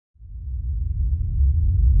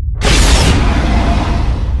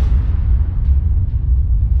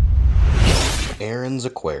Aaron's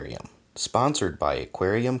Aquarium, sponsored by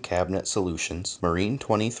Aquarium Cabinet Solutions, Marine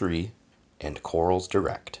 23, and Corals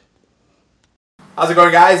Direct. How's it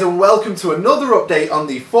going, guys, and welcome to another update on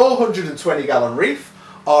the 420 gallon Reef,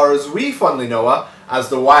 or as we fondly know her, as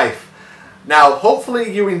the wife. Now,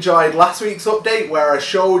 hopefully you enjoyed last week's update where I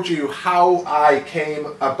showed you how I came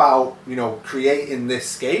about, creating this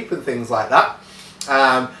scape and things like that.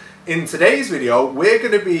 In today's video, we're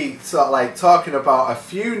going to be talking about a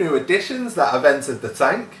few new additions that have entered the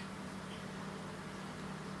tank.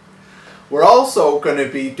 We're also going to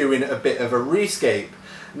be doing a bit of a rescape.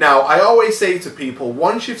 Now, I always say to people,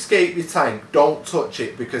 once you've scaped your tank, don't touch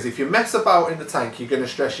it, because if you mess about in the tank, you're going to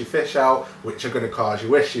stress your fish out, which are going to cause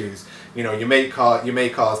you issues. You may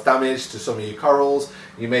cause damage to some of your corals.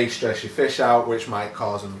 You may stress your fish out, which might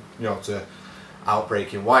cause them, to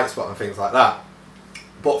outbreak in white spot and things like that.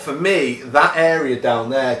 But for me, that area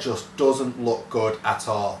down there just doesn't look good at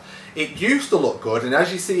all. It used to look good, and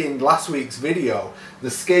as you see in last week's video,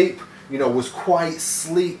 the scape, was quite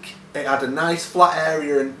sleek. It had a nice flat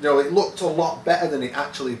area, and it looked a lot better than it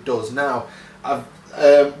actually does now.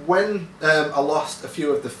 When I lost a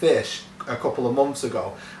few of the fish a couple of months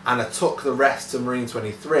ago, and I took the rest to Marine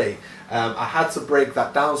 23, I had to break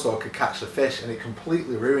that down so I could catch the fish, and it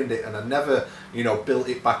completely ruined it, and I never, built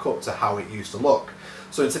it back up to how it used to look.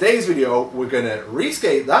 So in today's video, we're going to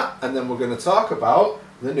rescape that, and then we're going to talk about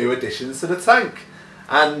the new additions to the tank.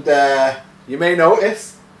 And you may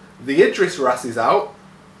notice the Idris wrasse is out,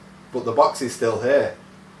 but the box is still here.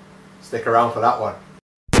 Stick around for that one.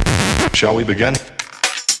 Shall we begin?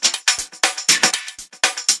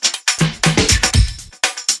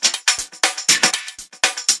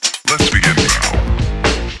 Let's begin now.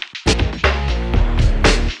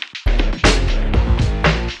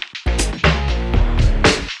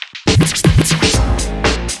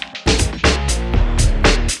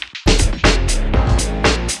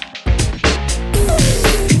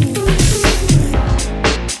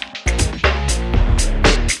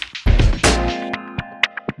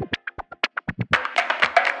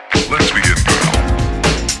 Let's begin now.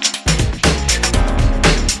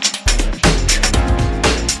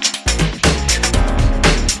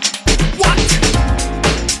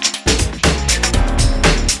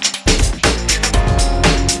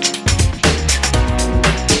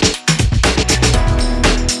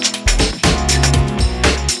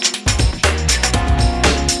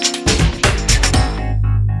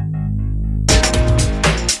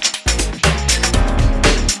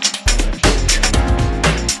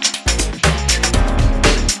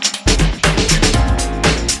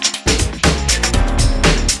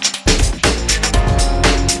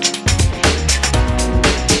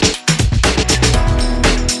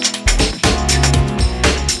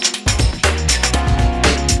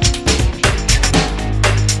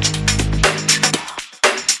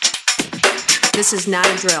 This is not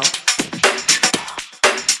a drill.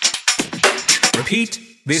 Repeat,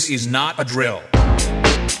 this is not a drill.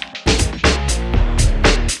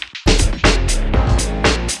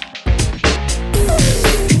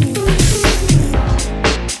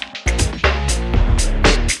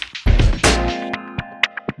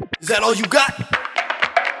 Is that all you got?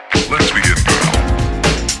 Let's begin now.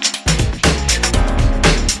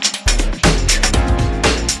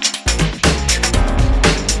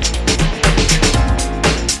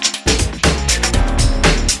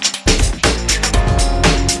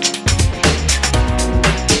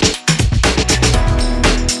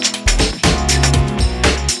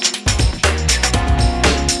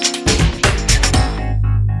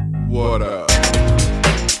 What up?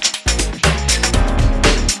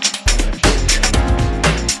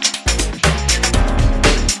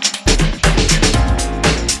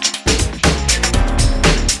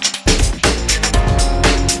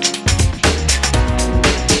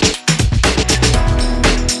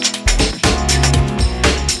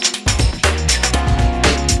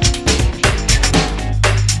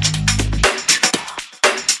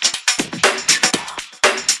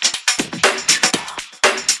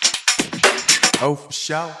 Oh, for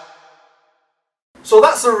sure. So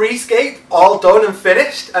that's the rescape, all done and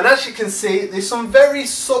finished, and as you can see, there's some very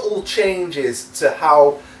subtle changes to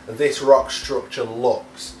how this rock structure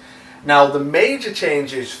looks. Now, the major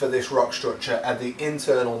changes for this rock structure are the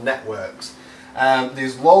internal networks.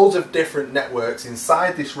 There's loads of different networks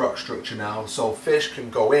inside this rock structure now, so fish can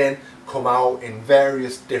go in, come out in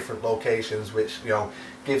various different locations, which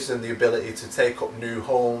gives them the ability to take up new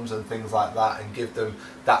homes and things like that, and give them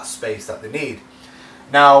that space that they need.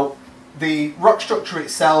 Now, the rock structure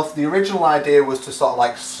itself, the original idea was to sort of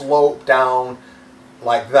like slope down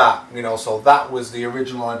like that, so that was the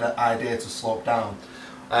original idea, to slope down.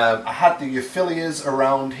 I had the euphyllias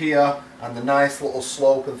around here and the nice little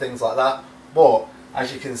slope and things like that, but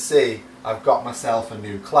as you can see, I've got myself a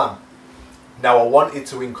new clam. Now I wanted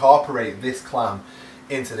to incorporate this clam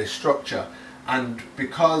into this structure, and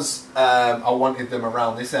because I wanted them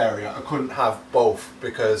around this area, I couldn't have both,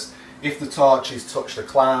 because if the torches touch the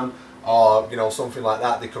clam or something like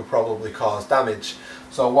that, they could probably cause damage.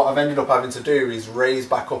 So what I've ended up having to do is raise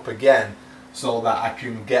back up again so that I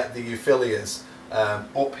can get the euphyllias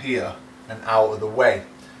up here and out of the way.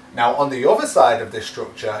 Now on the other side of this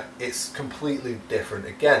structure, it's completely different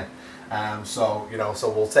again. So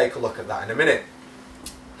we'll take a look at that in a minute.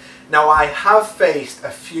 Now I have faced a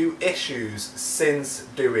few issues since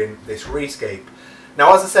doing this rescape.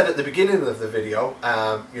 Now as I said at the beginning of the video,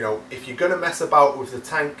 if you're going to mess about with the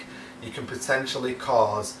tank, you can potentially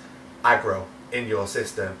cause aggro in your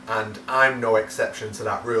system, and I'm no exception to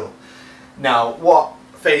that rule. Now what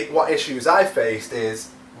issues I faced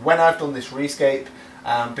is when I've done this rescape,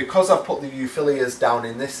 because I've put the euphyllias down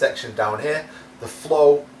in this section down here, the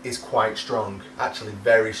flow is quite strong, actually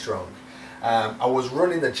very strong. I was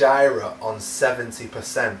running the gyra on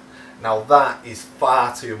 70%. Now that is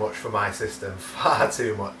far too much for my system, far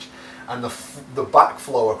too much. And the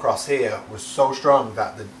backflow across here was so strong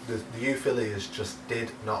that the euphyllias just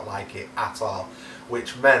did not like it at all,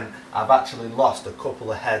 which meant I've actually lost a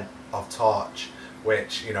couple of head of torch,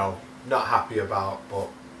 which, not happy about, but,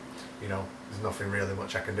 there's nothing really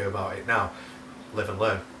much I can do about it now. Live and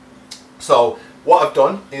learn. So what I've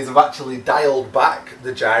done is I've actually dialed back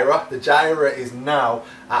the gyra. The gyra is now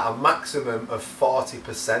at a maximum of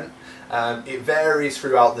 40%. It varies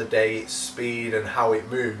throughout the day, its speed and how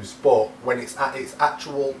it moves, but when it's at its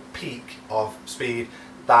actual peak of speed,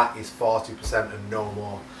 that is 40% and no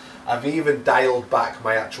more. I've even dialed back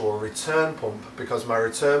my actual return pump, because my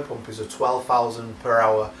return pump is a 12,000 per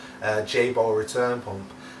hour J-bow return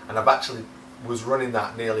pump, and I've actually was running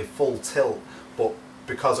that nearly full tilt, but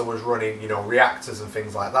because I was running reactors and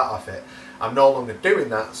things like that off it, I'm no longer doing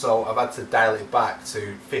that, so I've had to dial it back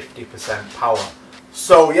to 50% power.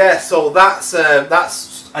 So yeah, so that's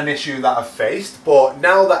an issue that I've faced, but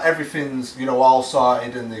now that everything's all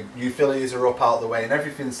sorted and the euphyllias are up out the way and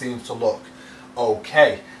everything seems to look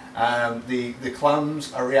okay, the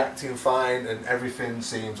clams are reacting fine and everything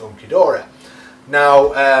seems hunky-dory.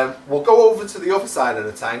 Now we'll go over to the other side of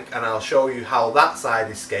the tank and I'll show you how that side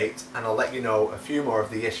escaped, and I'll let you know a few more of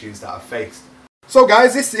the issues that I've faced. So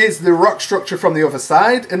guys, this is the rock structure from the other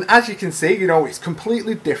side, and as you can see, it's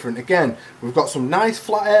completely different. Again, we've got some nice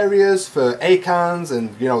flat areas for acorns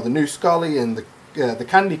and the new scully and the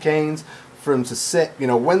candy canes for them to sit.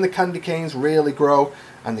 When the candy canes really grow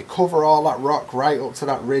and they cover all that rock right up to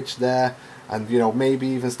that ridge there, and maybe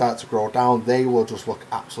even start to grow down, they will just look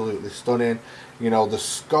absolutely stunning. The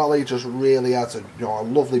scully just really adds a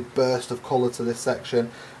lovely burst of colour to this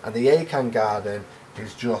section, and the acorn garden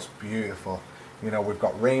is just beautiful. We've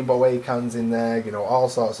got rainbow acorns in there, all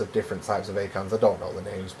sorts of different types of acorns. I don't know the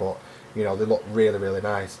names, but they look really, really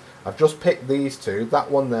nice. I've just picked these two, that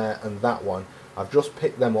one there and that one. I've just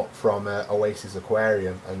picked them up from Oasis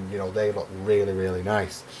Aquarium, and they look really, really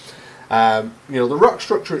nice. The rock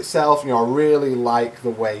structure itself, I really like the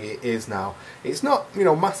way it is now. It's not,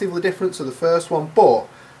 massively different to the first one, but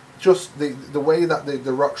just the way that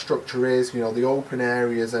the rock structure is, the open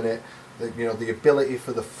areas in it, the ability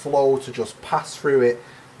for the flow to just pass through it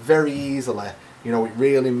very easily, it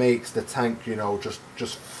really makes the tank,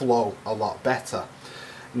 just flow a lot better.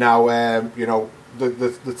 Now,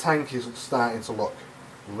 the tank is starting to look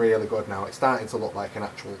really good now. It's starting to look like an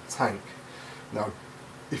actual tank. Now,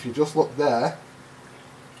 if you just look there,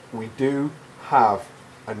 we do have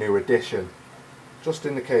a new addition just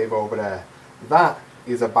in the cave over there. That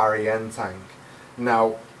is a Barry N tank.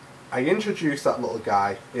 Now, I introduced that little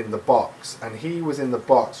guy in the box, and he was in the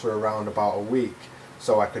box for around about a week,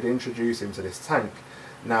 so I could introduce him to this tank.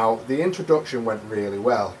 Now, the introduction went really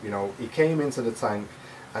well. He came into the tank,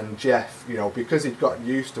 and Jeff, because he'd got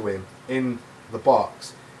used to him in the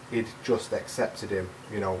box, he'd just accepted him,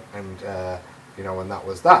 and that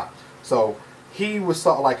was that. So he was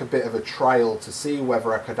sort of like a bit of a trial to see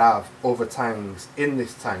whether I could have other tanks in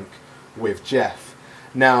this tank with Jeff.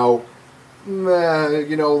 Now,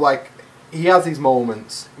 like, he has his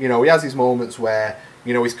moments, he has his moments where,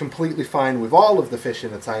 he's completely fine with all of the fish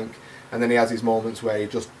in the tank, and then he has his moments where he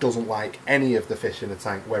just doesn't like any of the fish in the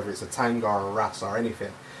tank, whether it's a tang or a wrasse or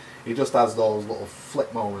anything. He just has those little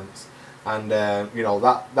flip moments. And,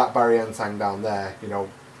 that Barry N tang down there,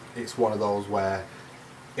 it's one of those where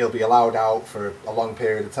he'll be allowed out for a long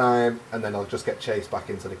period of time, and then he'll just get chased back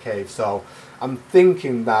into the cave. So I'm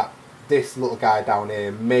thinking that this little guy down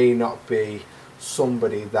here may not be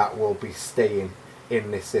somebody that will be staying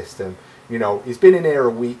in this system. You know, he's been in here a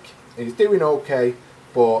week, he's doing okay,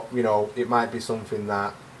 but you know, it might be something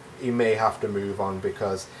that he may have to move on,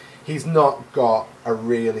 because he's not got a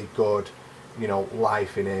really good, you know,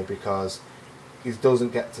 life in here, because he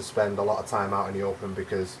doesn't get to spend a lot of time out in the open,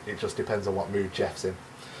 because it just depends on what mood Jeff's in.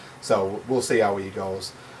 So we'll see how he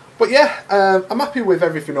goes. But yeah, I'm happy with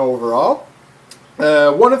everything overall.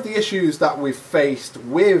 One of the issues that we've faced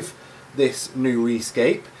with this new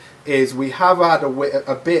Rescape is we have had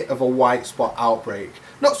a bit of a white spot outbreak.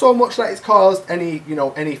 Not so much that it's caused any, you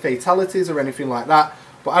know, any fatalities or anything like that,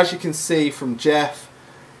 but as you can see from Jeff,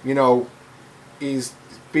 you know, he's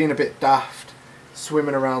being a bit daft,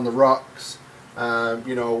 swimming around the rocks,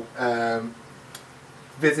 you know,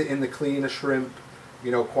 visiting the cleaner shrimp,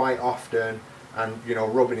 you know, quite often, and, you know,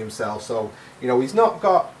 rubbing himself. So, you know, he's not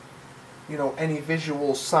got, you know, any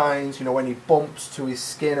visual signs, you know, any bumps to his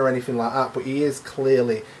skin or anything like that, but he is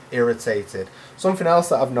clearly irritated. Something else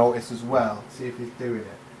that I've noticed as well, see if he's doing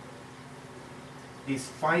it, he's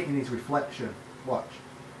fighting his reflection. Watch.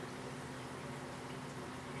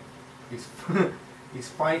 He's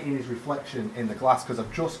fighting his reflection in the glass, because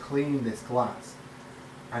I've just cleaned this glass,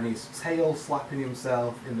 and he's tail slapping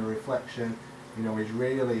himself in the reflection. You know, he's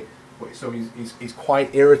really, so he's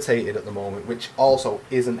quite irritated at the moment, which also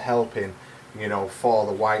isn't helping, you know, for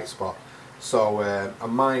the white spot. So I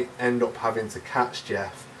might end up having to catch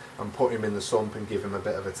Jeff and put him in the sump and give him a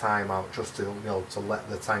bit of a timeout, just to, you know, to let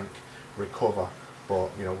the tank recover. But,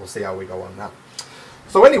 you know, we'll see how we go on that.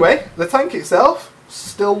 So anyway, the tank itself,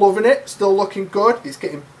 still loving it, still looking good. It's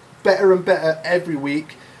getting better and better every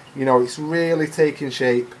week. You know, it's really taking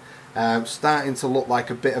shape, starting to look like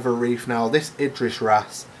a bit of a reef now. This Idris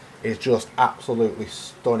wrasse is just absolutely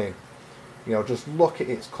stunning. You know, just look at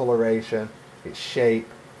its coloration, its shape.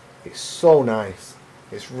 It's so nice.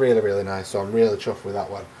 It's really, really nice. So I'm really chuffed with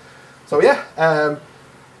that one. So yeah,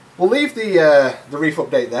 we'll leave the reef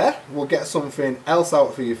update there. We'll get something else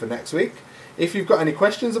out for you for next week. If you've got any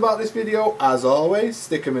questions about this video, as always,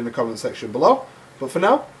 stick them in the comment section below. But for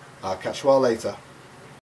now, I'll catch you all later.